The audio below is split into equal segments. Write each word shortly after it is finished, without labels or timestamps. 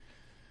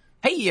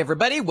Hey,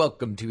 everybody.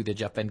 Welcome to the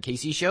Jeff and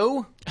Casey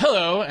Show.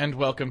 Hello, and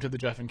welcome to the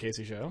Jeff and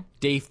Casey Show.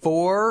 Day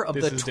 4 of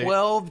This the is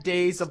 12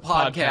 days of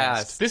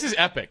podcast. This is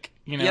epic,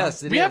 you know?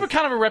 Yes, it we have is. a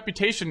kind of a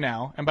reputation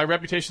now, and by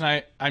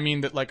reputation I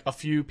mean that like a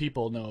few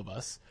people know of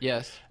us.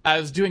 Yes.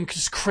 As doing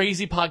just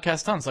crazy podcast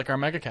stunts like our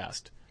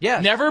Megacast.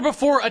 Yes. Never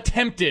before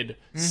attempted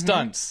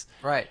stunts.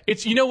 Right.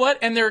 It's, you know what?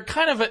 And they're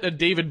kind of at a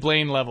David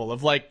Blaine level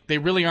of like, they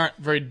really aren't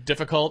very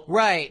difficult.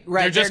 Right.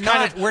 They're just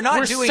we're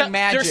not doing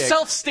magic. They're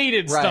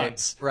self-stated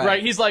stunts.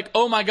 Right. He's like,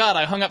 oh my god,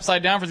 I hung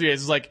upside down for 3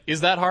 days. It's like,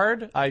 is that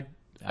hard? I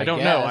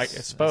don't know. I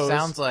guess. suppose.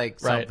 Sounds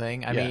like Right.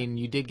 something. I Yeah. mean,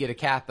 you did get a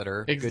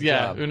catheter. Good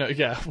yeah,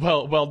 job.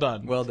 well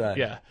done. Well done.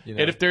 Yeah. You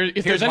know. And if there's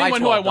Here's my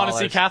anyone who I want to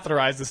see $12.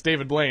 catheterized, it's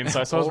David Blaine, so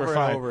I suppose over we're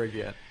fine. and over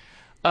again.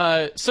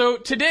 So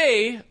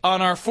today,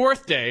 on our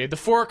 4th day, the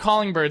 4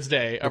 Calling Birds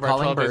Day of our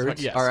Calling 12 days,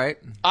 Birds. yes, All right.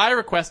 I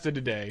requested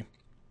today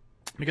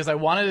because I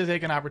wanted to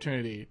take an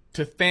opportunity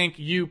to thank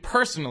you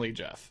personally,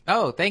 Jeff,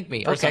 Oh, thank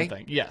me. for Okay.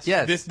 something. Yes.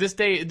 Yes. This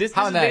day, this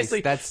How is nice.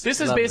 basically That's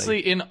this is lovely. basically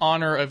in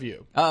honor of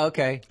you. Oh,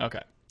 okay. Okay,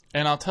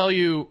 and I'll tell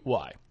you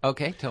why.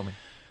 Okay, tell me.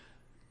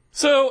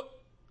 So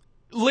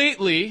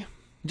lately,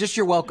 Just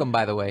you're welcome,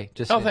 by the way.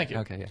 Just thank you.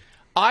 Okay, yeah.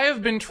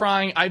 I've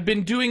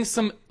been doing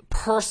some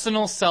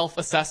personal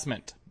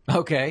self-assessment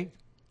Okay.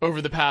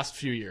 over the past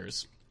few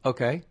years.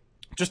 Okay.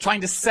 Just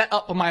trying to set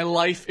up my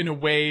life in a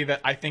way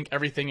that I think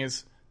everything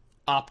is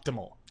optimal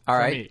All for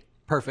right. me.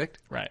 Perfect.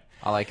 Right.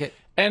 I like it.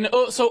 And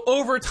so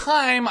over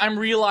time, I'm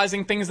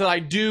realizing things that I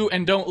do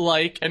and don't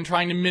like and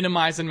trying to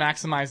minimize and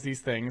maximize these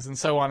things and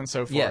so on and so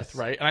forth, Yes.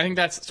 right? And I think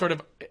that's sort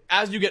of,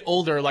 as you get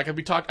older, like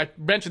I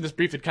mentioned this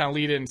briefly to kind of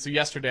lead in, so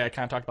yesterday I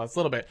kind of talked about this a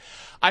little bit.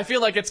 I feel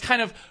like it's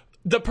kind of,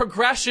 the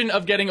progression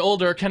of getting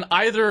older can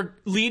either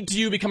lead to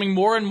you becoming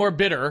more and more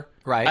bitter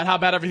Right. at how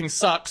bad everything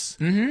sucks,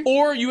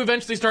 or you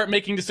eventually start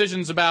making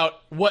decisions about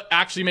what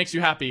actually makes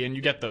you happy and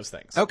you get those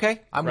things.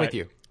 Okay. I'm Right. with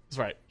you. That's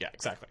right. Yeah,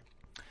 exactly.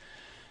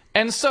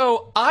 And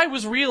so I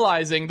was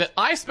realizing that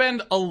I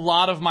spend a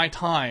lot of my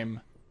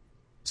time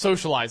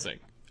socializing,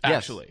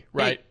 actually, Yes.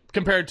 right? Hey,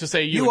 Compared to,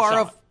 say, You and are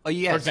Sean, a for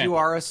yes, example. you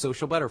are a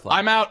social butterfly.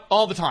 I'm out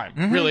all the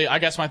time, really, I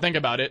guess when I think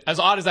about it. As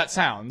odd as that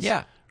sounds,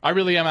 Yeah. I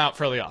really am out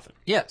fairly often.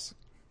 Yes.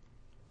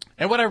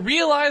 And what I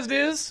realized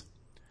is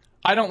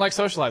I don't like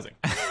socializing.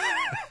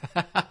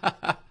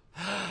 I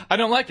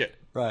don't like it.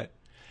 Right.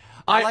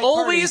 I like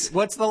always... parties.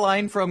 What's the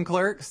line from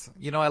Clerks?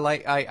 You know,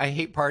 I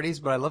hate parties,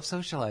 but I love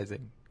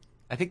socializing.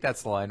 I think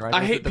that's the line, right? I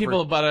Or is hate it the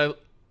people, but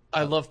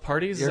I love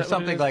parties. Is Or that what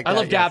something it is? like I that,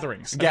 love yes.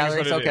 gatherings. I think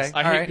Gatherings, is what it is. okay.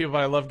 I All hate right. people,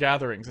 but I love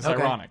gatherings. It's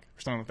Okay. ironic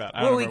or something like that.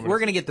 I Well, don't remember what we're it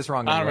going to get this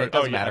wrong is. I don't anyway. It remember.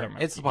 doesn't Yeah, I matter. don't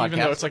remember. It's the podcast. Even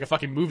though it's like a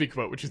fucking movie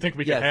quote, which you think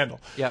we can Yes.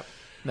 handle. Yep.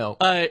 No.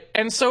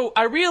 And so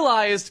I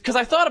realized, because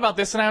I thought about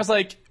this and I was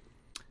like,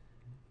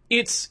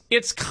 it's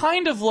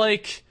kind of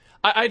like,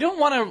 I don't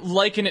want to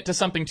liken it to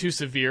something too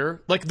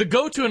severe. Like the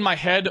go-to in my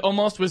head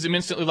almost was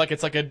instantly like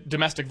it's like a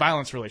domestic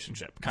violence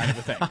relationship kind of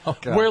a thing.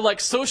 God. Where like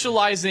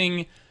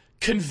socializing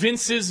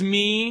convinces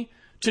me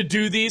to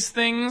do these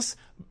things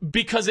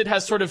because it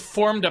has sort of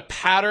formed a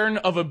pattern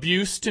of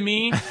abuse to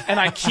me, and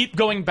I keep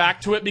going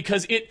back to it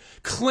because it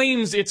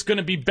claims it's going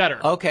to be better.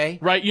 Okay.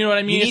 Right? You know what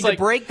I mean? You It's need to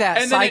break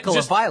that and then it cycle of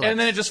just- violence. And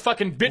then it just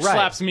fucking bitch Right.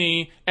 slaps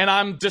me, and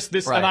I'm just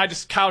this, Right. and I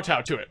just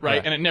kowtow to it, right?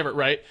 Right. And it never,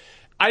 right?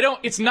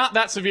 It's not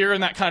that severe,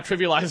 and that kind of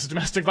trivializes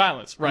domestic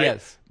violence, right?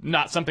 Yes.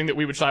 Not something that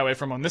we would shy away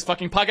from on this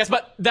fucking podcast,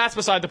 but that's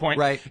beside the point.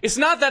 Right. It's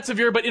not that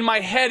severe, but in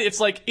my head, it's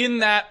like in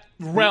that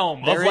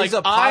realm There of like, is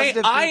a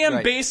positive I am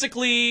right.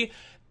 basically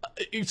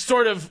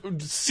sort of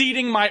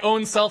ceding my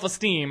own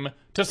self-esteem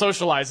to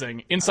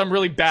socializing in some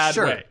really bad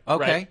Sure. way.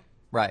 Okay.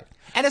 Right.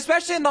 And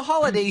especially in the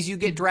holidays, you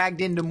get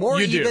dragged into more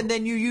You do. even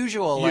than you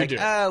usual. You Like, do.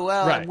 oh,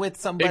 well, Right. I'm with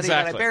somebody that I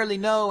Exactly. barely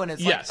know, and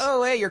it's Yes. like,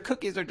 oh, hey, your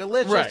cookies are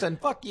delicious, Right. and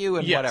fuck you,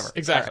 and Yes, whatever.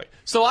 exactly. All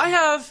right. So I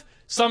have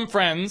some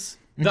friends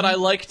that I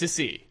like to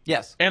see.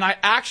 Yes. And I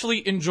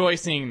actually enjoy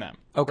seeing them.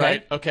 Okay.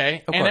 Right? Okay.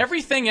 Of And course.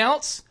 everything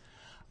else,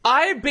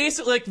 I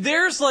basically, like,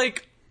 there's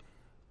like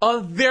a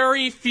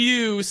very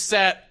few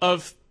set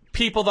of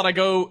people that I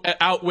go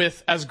out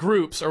with as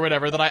groups or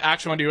whatever that I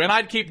actually want to do. And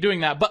I'd keep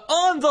doing that. But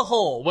on the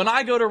whole, when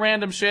I go to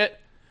random shit,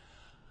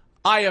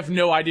 I have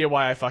no idea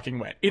why I fucking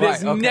went. It Right,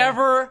 has okay.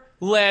 never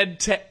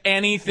led to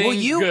anything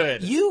Well,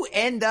 good. you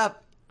end up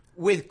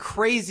with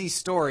crazy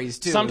stories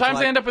too. Sometimes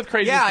It's I end up with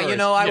crazy yeah, stories. you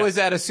know, I Yes. was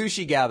at a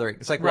sushi gathering.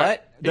 It's like, Right. what?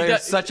 It There's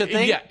does- such a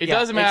thing? yeah, it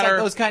doesn't It's matter.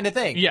 like those kind of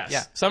things. Yes.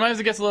 Yeah. Sometimes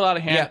it gets a little out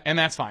of hand, Yeah. and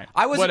that's fine.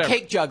 I was Whatever.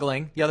 cake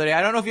juggling the other day.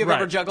 I don't know if you've Right.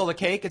 ever juggled a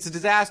cake. It's a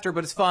disaster,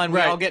 but it's fun. We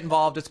Right. all get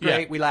involved. It's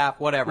great. Yeah. We laugh,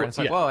 whatever. And it's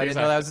like, Yeah, whoa, I didn't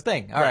know exactly. that was a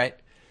thing. All right.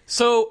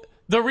 So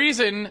the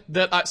reason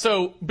that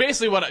so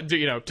basically what I do,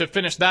 you know, to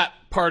finish that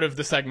part of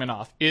the segment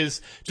off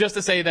is just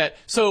to say that,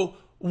 so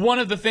one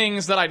of the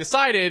things that I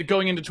decided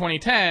going into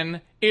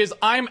 2010 is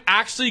I'm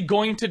actually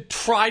going to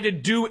try to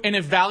do an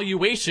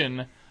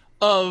evaluation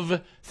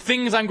of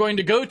things I'm going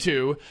to go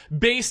to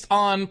based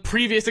on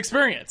previous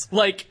experience.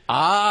 Like,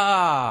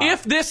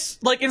 if this,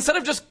 like, instead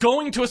of just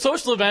going to a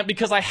social event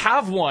because I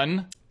have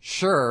one,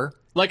 Sure.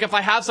 like if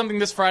I have something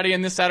this Friday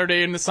and this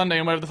Saturday and this Sunday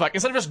and whatever the fuck,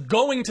 instead of just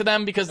going to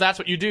them because that's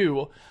what you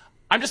do,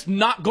 I'm just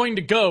not going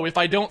to go if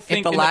I don't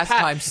think the last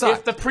time sucked.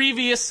 If the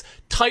previous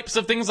types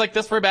of things like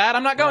this were bad,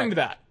 I'm not going to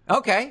that.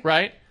 Okay.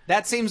 Right?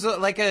 That seems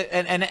like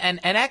an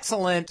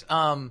excellent,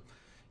 what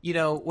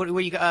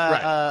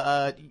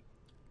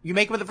you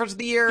make it with the first of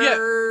the year?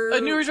 Yeah,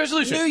 a New Year's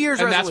resolution. New Year's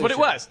and resolution. that's what it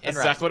was. That's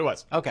exactly what it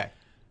was. Okay.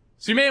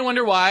 So you may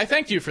wonder why I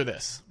thanked you for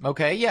this.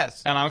 Okay,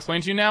 yes. And I'll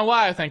explain to you now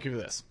why I thank you for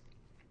this.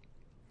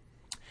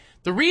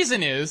 The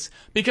reason is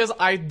because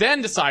I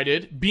then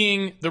decided,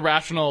 being the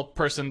rational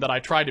person that I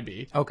try to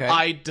be,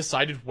 I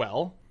decided,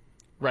 well,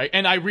 right?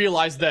 And I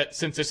realized that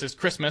since this is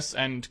Christmas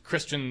and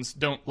Christians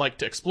don't like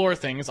to explore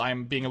things,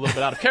 I'm being a little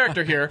bit out of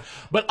character here.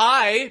 But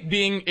I,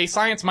 being a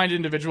science-minded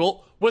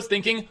individual, was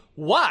thinking,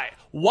 why?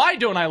 Why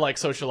don't I like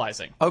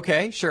socializing?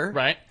 Okay, sure.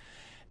 Right?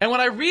 And what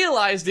I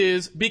realized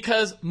is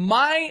because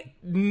my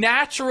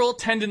natural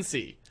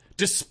tendency,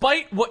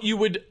 despite what you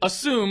would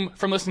assume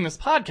from listening to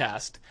this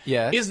podcast,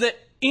 is that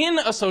in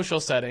a social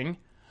setting,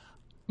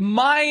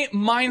 my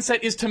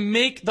mindset is to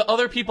make the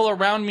other people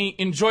around me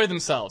enjoy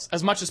themselves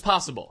as much as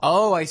possible.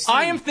 Oh, I see.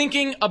 I am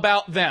thinking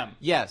about them.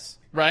 Yes.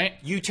 Right?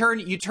 You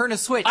turn a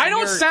switch. I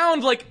don't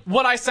sound like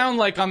what I sound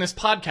like on this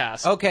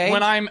podcast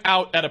when I'm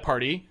out at a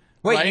party.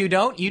 Wait, right? you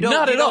don't? You don't?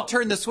 Not you at don't all.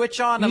 turn the switch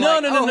on and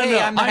no, hey,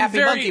 I'm the happy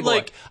very, monkey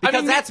boy.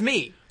 Because that's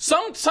me.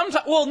 Sometimes,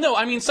 well, no,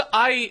 I mean,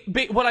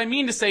 what I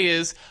mean to say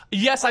is,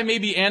 yes, I may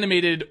be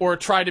animated or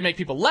try to make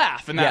people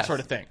laugh and that sort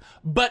of thing.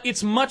 But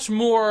it's much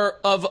more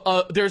of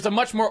there's a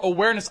much more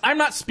awareness. I'm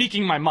not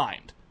speaking my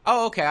mind.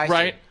 Oh, okay, I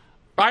right? see.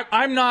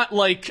 I'm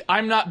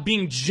not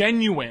being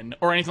genuine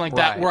or anything like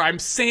that, where I'm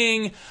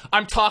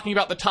talking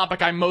about the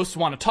topic I most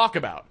want to talk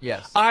about.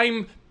 Yes.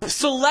 I'm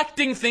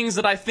selecting things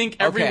that I think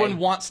everyone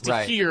wants to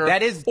hear,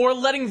 or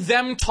letting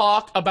them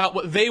talk about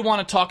what they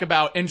want to talk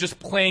about and just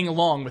playing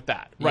along with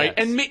that, right?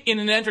 Yes. And in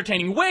an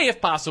entertaining way, if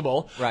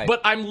possible,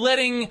 but I'm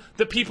letting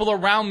the people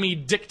around me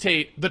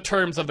dictate the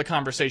terms of the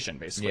conversation,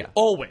 basically.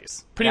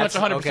 Always. Pretty much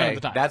 100% of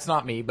the time. That's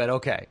not me, but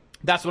okay.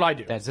 That's what I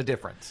do. That's a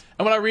difference.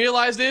 And what I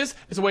realized is,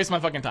 it's a waste of my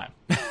fucking time.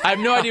 I have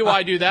no idea why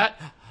I do that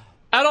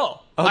at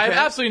all. I have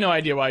absolutely no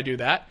idea why I do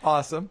that.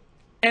 Awesome.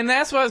 And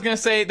that's what I was going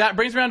to say. That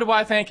brings me around to why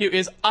I thank you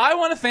is I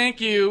want to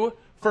thank you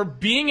for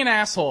being an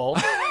asshole,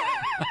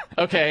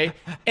 okay,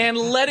 and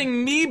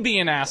letting me be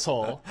an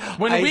asshole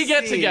when we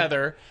get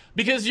together,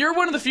 because you're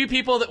one of the few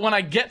people that when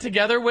I get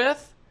together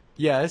with,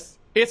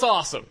 it's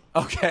awesome.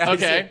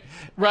 Okay.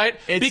 Right?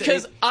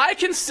 Because I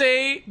can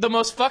say the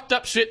most fucked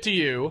up shit to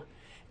you,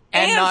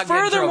 and not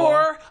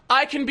furthermore,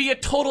 I can be a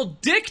total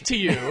dick to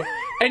you,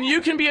 and you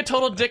can be a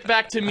total dick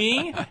back to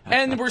me,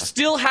 and we're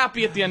still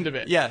happy at the end of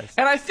it. Yes.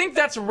 And I think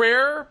that's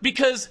rare,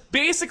 because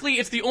basically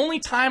it's the only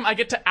time I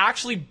get to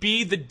actually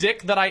be the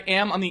dick that I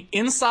am on the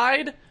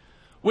inside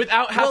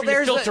without having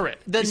to filter it.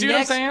 You see what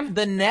I'm saying?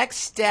 The next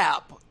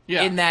step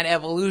in that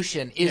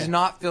evolution is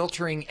not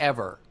filtering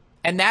ever.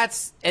 And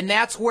that's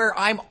where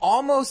I'm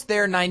almost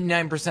there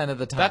 99% of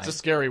the time. That's a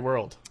scary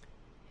world.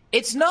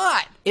 It's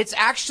not. It's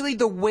actually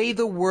the way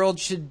the world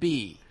should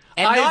be.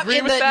 And I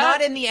agree with that.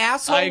 Not in the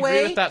asshole way. I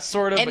agree with that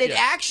sort of. And it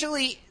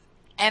actually,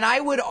 and I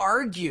would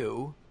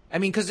argue, I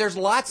mean, because there's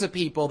lots of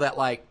people that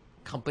like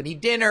company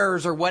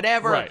dinners or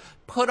whatever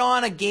put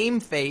on a game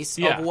face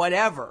of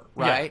whatever,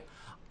 right?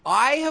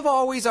 I have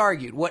always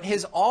argued what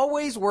has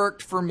always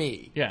worked for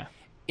me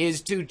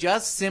is to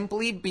just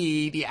simply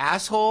be the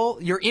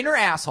asshole, your inner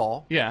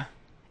asshole,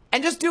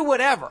 and just do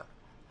whatever.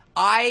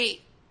 I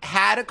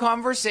had a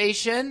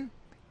conversation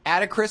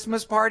at a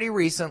Christmas party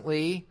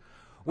recently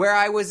where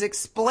I was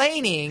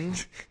explaining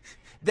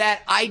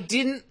that I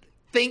didn't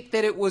think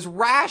that it was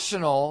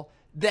rational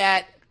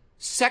that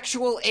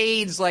sexual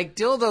aids like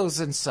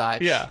dildos and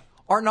such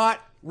are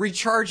not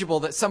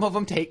rechargeable, that some of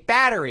them take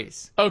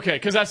batteries. Okay,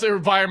 because that's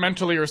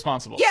environmentally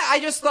irresponsible. Yeah, I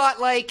just thought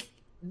like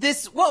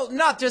this, well,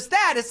 not just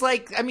that, it's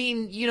like, I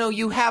mean, you know,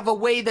 you have a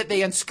way that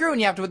they unscrew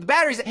and you have to put the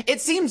batteries in. It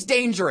seems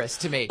dangerous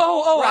to me.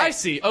 I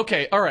see.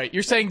 Okay, all right.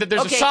 You're saying that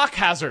there's a shock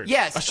hazard.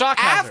 Yes. A shock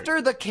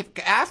hazard.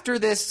 After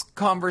this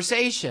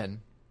conversation,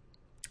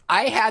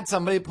 I had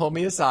somebody pull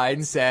me aside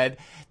and said,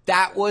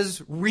 that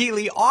was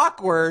really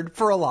awkward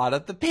for a lot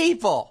of the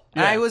people.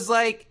 And I was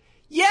like,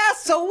 yeah,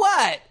 so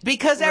what?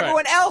 Because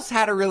everyone else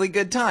had a really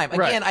good time.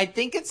 Again, I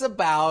think it's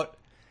about,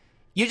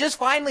 you just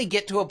finally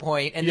get to a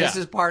point, and this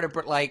is part of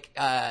like,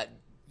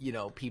 you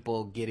know,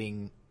 people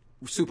getting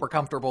super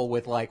comfortable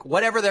with like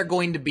whatever they're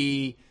going to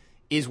be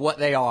is what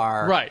they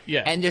are. Right,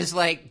 yeah. And just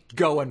like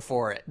going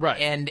for it. Right.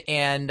 And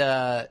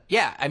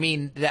I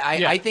mean,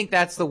 I think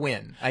that's the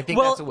win. I think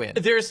that's a win.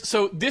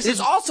 It's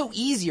also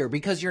easier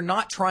because you're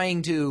not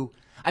trying to,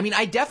 I mean,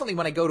 I definitely,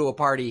 when I go to a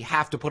party,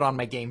 have to put on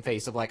my game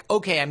face of like,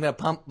 okay, I'm going to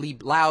pump, be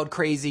loud,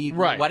 crazy,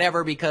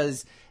 whatever,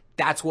 because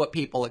that's what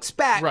people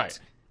expect. Right.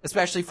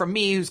 Especially from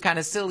me, who's kind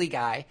of silly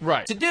guy,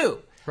 to do.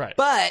 Right.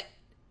 But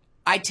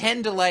I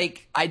tend to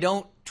like, I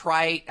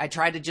try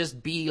to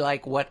just be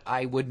like what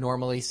I would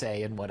normally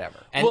say and whatever.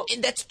 And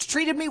that's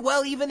treated me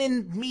well even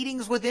in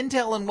meetings with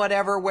Intel and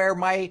whatever, where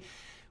my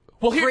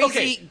but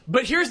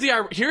here's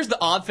the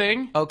odd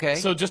thing. Okay.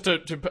 So just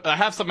to I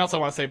have something else I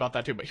want to say about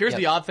that too, but here's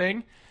the odd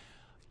thing.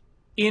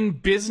 in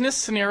business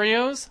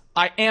scenarios,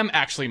 I am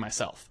actually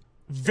myself.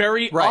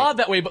 Very odd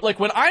that way, but like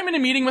when I'm in a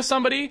meeting with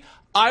somebody,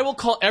 I will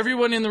call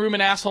everyone in the room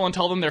an asshole and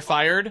tell them they're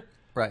fired.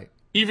 Right.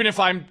 Even if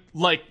I'm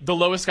like the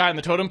lowest guy in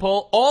the totem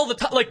pole, all the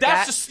time. Like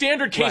that's just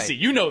standard Casey.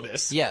 You know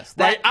this. Yes.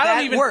 Right.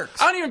 That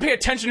works. I don't even pay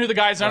attention to the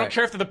guys. And I don't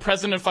care if they're the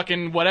president of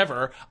fucking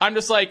whatever. I'm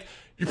just like,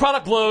 your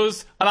product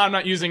blows and I'm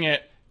not using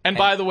it. And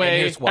by the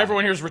way,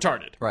 everyone here is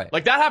retarded. Right.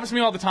 Like that happens to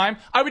me all the time.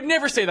 I would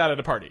never say that at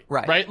a party.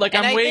 Right. Right. Like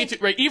I'm way too,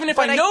 right. Even if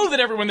I know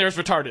that everyone there is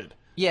retarded.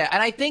 Yeah.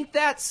 And I think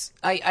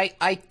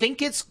I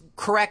think it's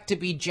correct to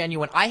be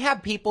genuine. I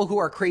have people who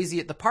are crazy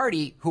at the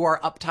party who are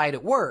uptight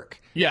at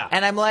work. Yeah.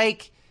 And I'm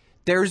like,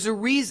 there's a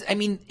reason. I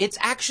mean, it's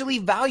actually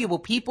valuable.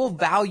 People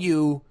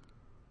value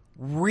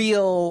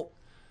real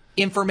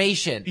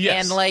information.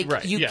 Yes. And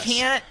like,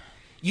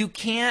 you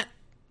can't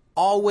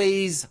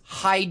always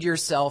hide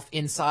yourself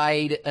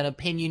inside an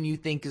opinion you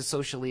think is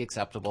socially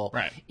acceptable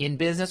in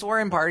business or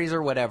in parties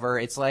or whatever.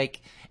 It's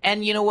like,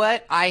 and you know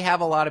what? I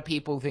have a lot of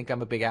people who think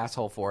I'm a big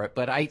asshole for it,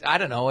 but I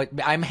don't know.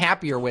 I'm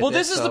happier with it. Well,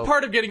 this is the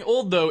part of getting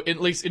old, though, at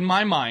least in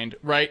my mind,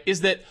 right,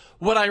 is that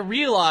what I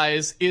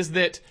realize is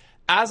that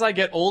as I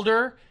get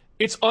older,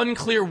 it's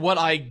unclear what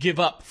I give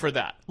up for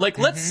that. Like,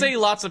 let's say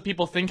lots of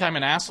people think I'm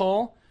an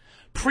asshole.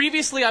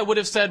 Previously, I would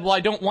have said, well, I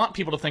don't want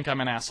people to think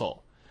I'm an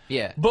asshole.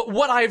 Yeah. But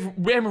what I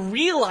am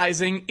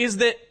realizing is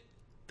that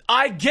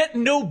I get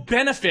no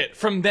benefit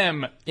from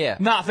them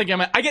not thinking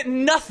I get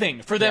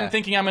nothing for them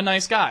thinking I'm a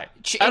nice guy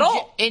at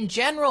all. In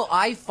general,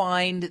 I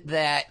find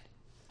that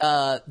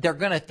they're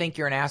going to think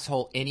you're an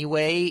asshole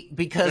anyway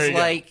because,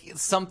 like,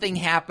 something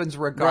happens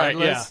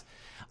regardless. Right, yeah.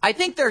 I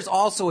think there's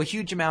also a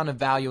huge amount of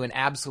value in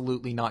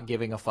absolutely not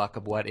giving a fuck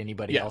of what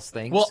anybody else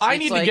thinks. Well, I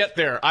need to get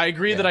there. I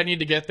agree that I need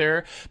to get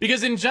there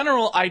because in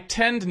general, I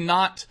tend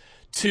not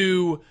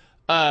to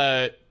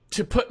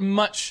put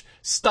much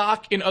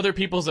stock in other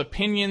people's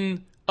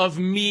opinion of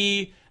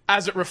me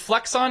as it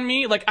reflects on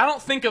me. Like, I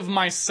don't think of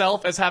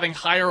myself as having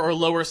higher or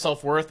lower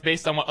self-worth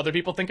based on what other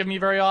people think of me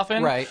very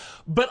often. Right.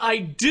 But I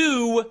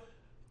do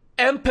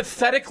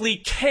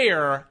empathetically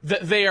care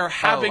that they are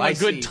having a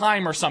good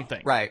time or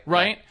something.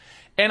 Right?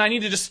 And I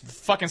need to just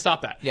fucking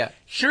stop that. Yeah.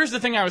 Here's the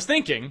thing I was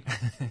thinking.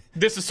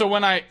 This is so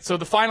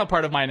the final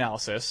part of my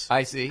analysis.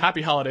 I see.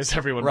 Happy holidays,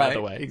 everyone, by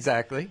the way.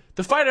 Exactly.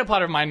 The final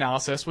part of my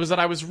analysis was that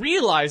I was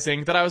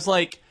realizing that I was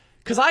like,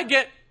 because I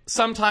get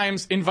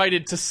sometimes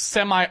invited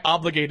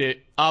to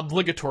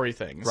obligatory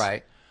things.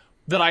 Right.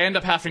 That I end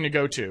up having to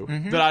go to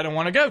that I don't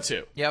want to go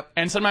to. Yep.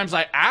 And sometimes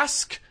I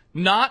ask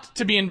not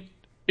to be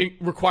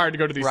required to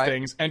go to these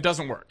things, and it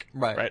doesn't work.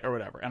 Right. Or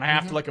whatever. And I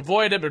have to, like,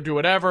 avoid it or do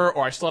whatever,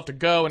 or I still have to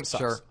go, and it sucks.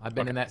 Sure. I've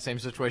been in that same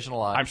situation a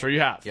lot. I'm sure you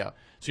have. Yeah.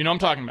 So you know what I'm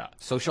talking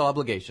about. Social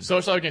obligation.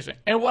 Social obligation.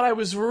 And what I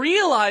was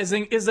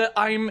realizing is that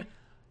I'm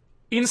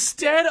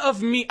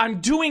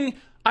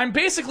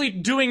basically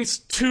doing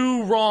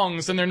two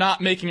wrongs, and they're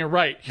not making it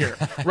right here,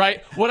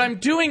 right? What I'm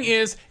doing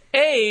is,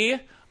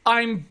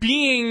 I'm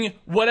being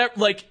whatever,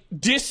 like,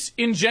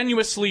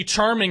 disingenuously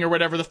charming or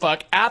whatever the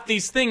fuck at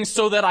these things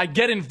so that I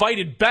get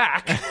invited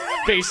back,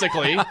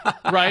 basically,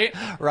 right?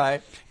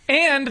 Right.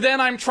 And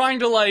then I'm trying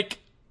to, like,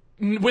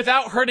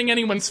 without hurting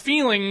anyone's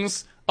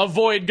feelings,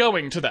 avoid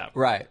going to them.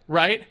 Right.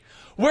 Right?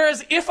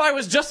 Whereas if I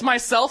was just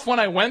myself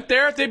when I went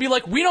there, they'd be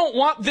like, we don't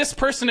want this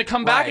person to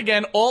come back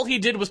again. All he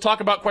did was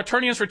talk about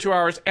quaternions for 2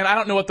 hours, and I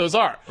don't know what those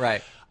are.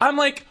 Right. I'm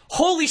like,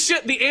 holy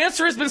shit, the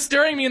answer has been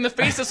staring me in the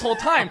face this whole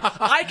time.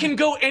 I can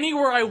go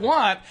anywhere I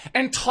want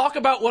and talk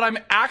about what I'm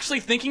actually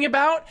thinking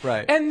about,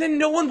 and then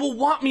no one will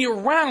want me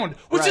around,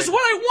 which is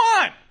what I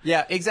want.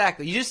 Yeah,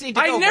 exactly. You just need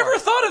to go I never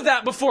thought of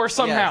that before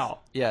somehow.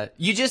 Yes.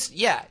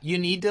 Yeah. You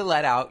need to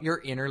let out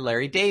your inner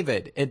Larry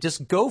David and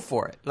just go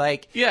for it.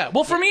 Like, yeah.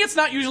 Well, for me, it's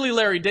not usually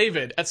Larry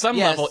David at some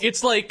level.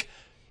 It's like,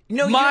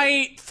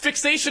 my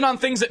fixation on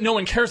things that no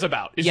one cares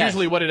about is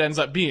usually what it ends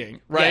up being,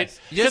 right?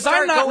 Because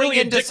I'm not really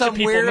a dick to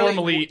people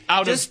normally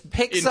out of just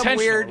pick some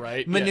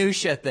weird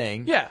minutia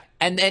thing. Yeah.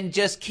 And then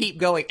just keep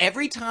going.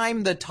 Every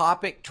time the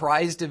topic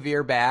tries to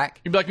veer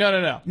back. You'd be like, no.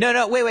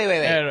 No, wait.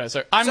 No,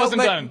 sorry. I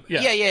wasn't done.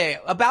 Yeah.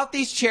 About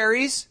these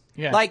cherries.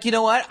 Yeah. Like, you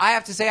know what? I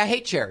have to say I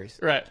hate cherries.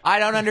 Right. I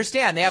don't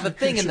understand. They have a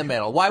thing in the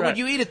middle. Why would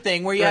you eat a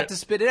thing where you have to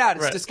spit it out?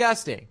 It's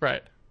disgusting.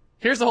 Right.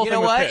 Here's the whole thing. You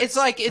know what? Pits.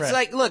 It's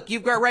like, look,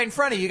 you've got right in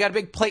front of you. You got a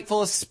big plate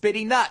full of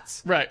spitty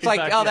nuts. Right. It's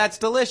like, that's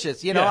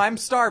delicious. You know, I'm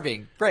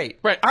starving. Great.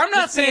 Right. I'm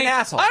not saying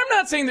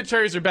that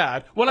cherries are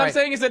bad. What I'm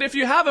saying is that if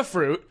you have a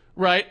fruit,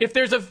 right, if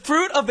there's a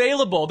fruit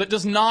available that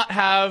does not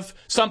have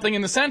something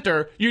in the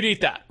center, you'd eat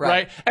that,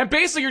 right? And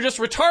basically you're just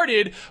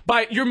retarded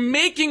you're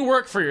making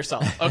work for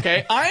yourself,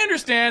 okay? I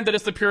understand that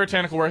it's the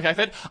puritanical work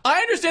ethic.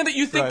 I understand that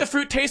you think the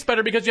fruit tastes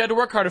better because you had to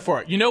work harder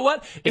for it. You know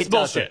what? It's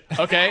bullshit,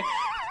 okay?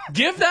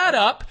 Give that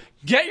up.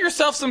 Get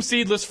yourself some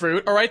seedless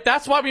fruit, all right?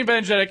 That's why we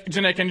invented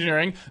genetic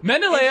engineering.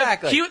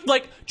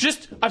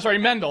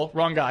 Mendeleev, Mendel,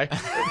 wrong guy.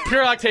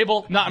 Periodic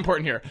table, not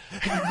important here.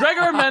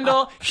 Gregor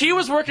Mendel, he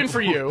was working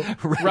for you,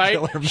 right?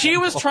 He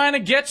was trying to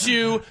get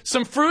you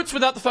some fruits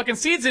without the fucking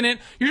seeds in it.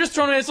 You're just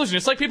throwing it in a solution.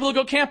 It's like people who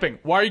go camping.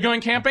 Why are you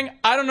going camping?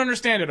 I don't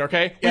understand it,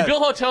 okay? Yes. We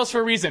build hotels for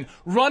a reason.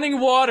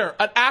 Running water,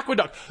 an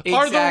aqueduct. Exactly.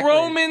 Are the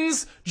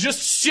Romans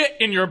just shit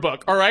in your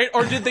book, all right?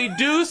 Or did they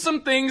do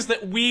some things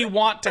that we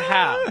want to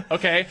have,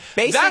 okay?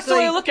 Basically, that's the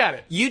way I look at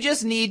it. You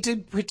just need to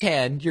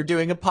pretend you're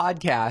doing a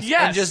podcast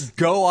and just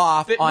go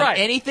off on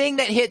anything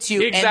that hits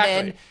you, exactly.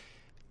 and then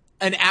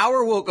an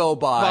hour will go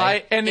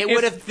by and it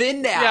would have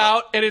thinned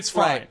out, and it's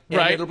fine,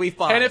 right? And it'll be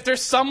fine. And if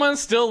there's someone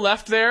still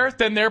left there,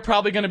 then they're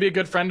probably going to be a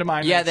good friend of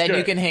mine. Yeah, then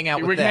you can hang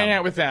out with them. We can hang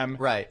out with them,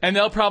 right? And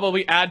they'll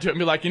probably add to it and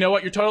be like, you know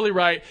what, you're totally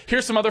right.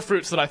 Here's some other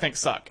fruits that I think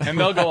suck, and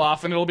they'll go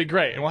off and it'll be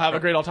great, and we'll have a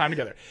great old time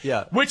together.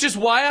 Yeah. Which is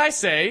why I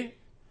say,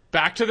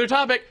 back to their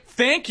topic,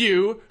 thank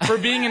you for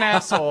being an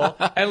asshole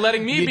and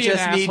letting me be an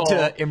asshole. You just need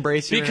to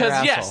embrace your because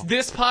asshole. Yes,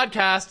 this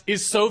podcast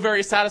is so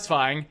very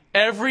satisfying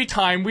every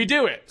time we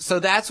do it. So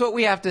that's what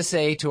we have to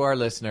say to our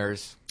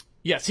listeners.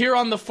 Yes, here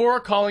on the 4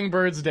 Calling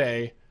Birds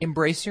Day.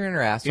 Embrace your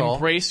inner asshole.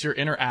 Embrace your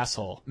inner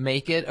asshole.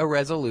 Make it a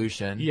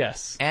resolution.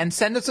 Yes. And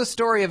send us a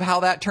story of how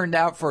that turned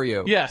out for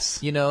you. Yes.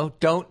 You know,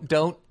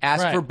 don't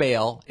ask for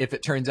bail if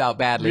it turns out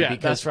badly. Yeah,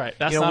 because, that's right.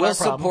 That's not our we'll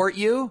problem. Support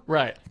you,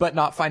 right, but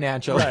not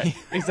financially. Right.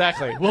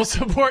 Exactly. We'll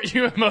support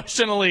you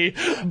emotionally,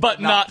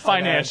 but not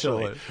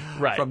financially.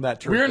 Right. From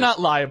that truth. We're not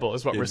liable,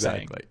 is what we're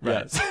saying. Right.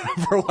 Yes.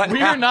 For what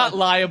we are not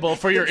liable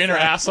for your inner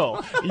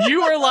asshole.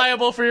 You are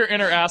liable for your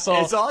inner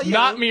asshole. It's all you.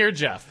 Not me or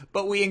Jeff.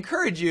 But we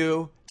encourage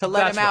you to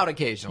let him out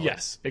occasionally.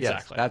 Yes,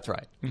 exactly. Yes, that's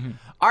right. Mm-hmm.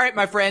 All right,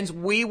 my friends,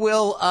 we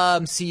will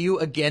see you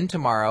again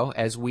tomorrow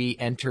as we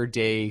enter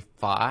day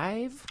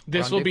 5.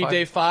 This will be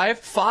day 5.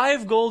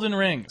 5 golden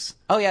rings.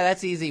 Oh, yeah,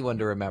 that's an easy one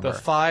to remember. The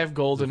 5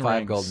 golden rings.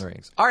 5 golden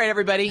rings. All right,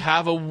 everybody.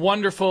 Have a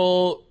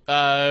wonderful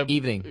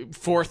evening.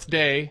 4th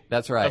day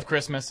that's right. of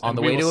Christmas. On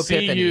the way to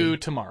Epiphany. See you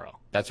tomorrow.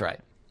 That's right.